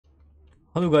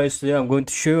Hello guys, today I'm going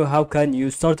to show you how can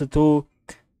you start to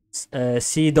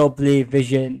see Dolby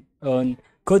Vision on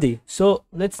Kodi. So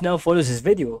let's now follow this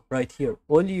video right here.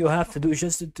 All you have to do is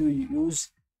just to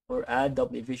use or add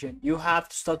Dolby Vision. You have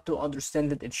to start to understand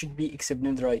that it should be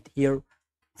explained right here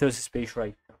through this page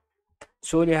right now.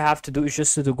 So all you have to do is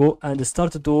just to go and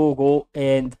start to go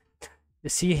and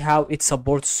see how it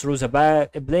supports through the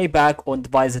playback on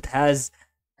device that has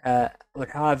or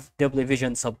have Dolby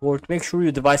Vision support. Make sure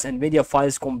your device and media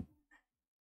files compatible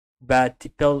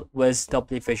with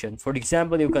Dolby Vision. For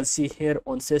example, you can see here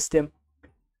on system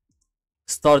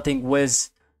starting with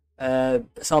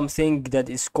something that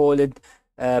is called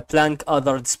blank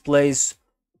other displays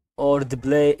or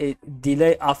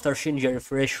delay after change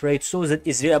refresh rate. So that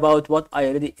is really about what I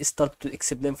already started to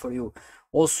explain for you.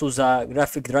 Also the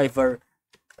graphic driver,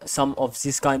 some of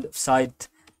this kind of site,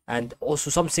 and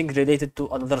also something related to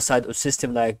another side of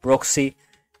system like proxy.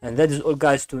 And that is all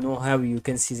guys to know how you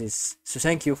can see this. So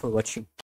thank you for watching.